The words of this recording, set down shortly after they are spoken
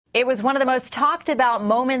It was one of the most talked about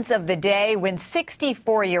moments of the day when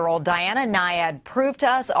 64-year-old Diana Nyad proved to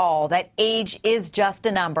us all that age is just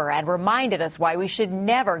a number and reminded us why we should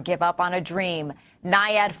never give up on a dream.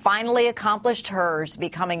 Nyad finally accomplished hers,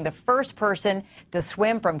 becoming the first person to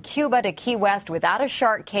swim from Cuba to Key West without a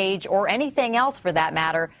shark cage or anything else for that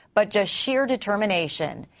matter, but just sheer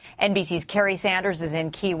determination. NBC's Carrie Sanders is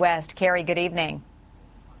in Key West. Carrie, good evening.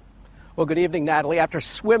 Well, good evening, Natalie. After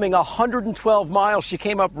swimming 112 miles, she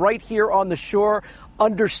came up right here on the shore,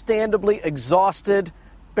 understandably exhausted,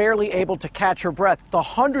 barely able to catch her breath. The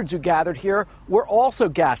hundreds who gathered here were also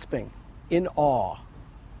gasping in awe.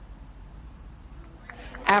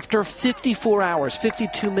 After 54 hours,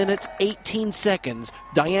 52 minutes, 18 seconds,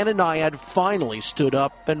 Diana Nyad finally stood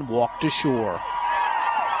up and walked ashore.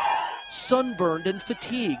 Sunburned and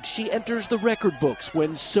fatigued, she enters the record books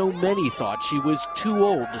when so many thought she was too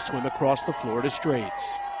old to swim across the Florida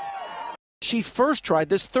Straits. She first tried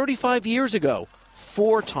this 35 years ago.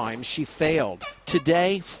 4 times she failed.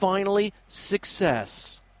 Today, finally,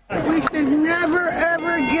 success. We should never,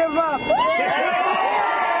 ever give up.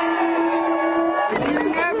 You're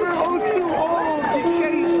never too old to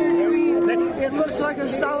chase your dream. It looks like a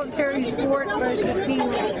solitary sport, but it's a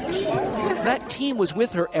team. That team was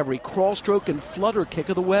with her every crawl stroke and flutter kick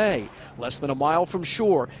of the way. Less than a mile from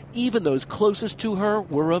shore, even those closest to her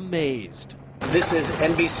were amazed. This is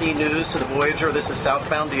NBC News to the Voyager. This is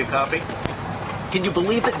southbound. Do you copy? Can you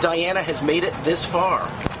believe that Diana has made it this far?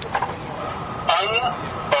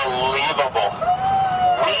 Unbelievable.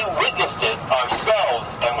 We witnessed it ourselves,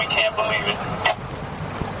 and we can't believe it.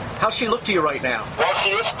 How's she look to you right now? Well, she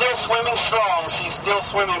is still swimming strong. She's still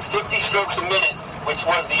swimming 50 strokes a minute, which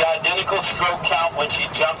was the identical stroke count when she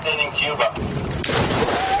jumped in Cuba.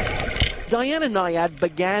 Diana Nyad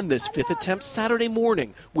began this 5th attempt Saturday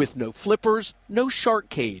morning with no flippers, no shark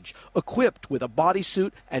cage, equipped with a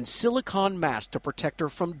bodysuit and silicone mask to protect her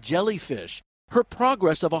from jellyfish. Her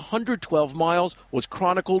progress of 112 miles was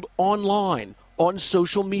chronicled online, on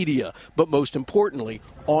social media, but most importantly,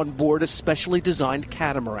 on board a specially designed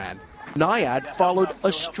catamaran. Nyad followed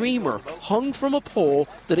a streamer hung from a pole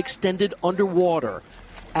that extended underwater,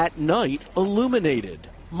 at night illuminated.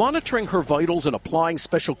 Monitoring her vitals and applying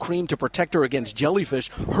special cream to protect her against jellyfish,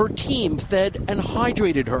 her team fed and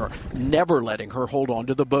hydrated her, never letting her hold on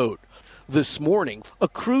to the boat. This morning, a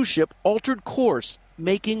cruise ship altered course,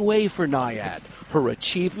 making way for Nyad, her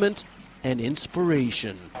achievement and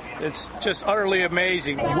inspiration. It's just utterly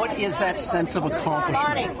amazing. What is that sense of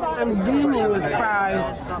accomplishment? I'm beaming with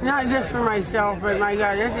pride, not just for myself, but my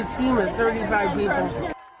God, there's a team of 35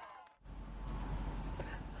 people.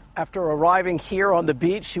 After arriving here on the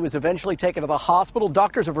beach, she was eventually taken to the hospital.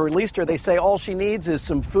 Doctors have released her. They say all she needs is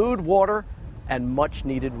some food, water, and much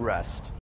needed rest.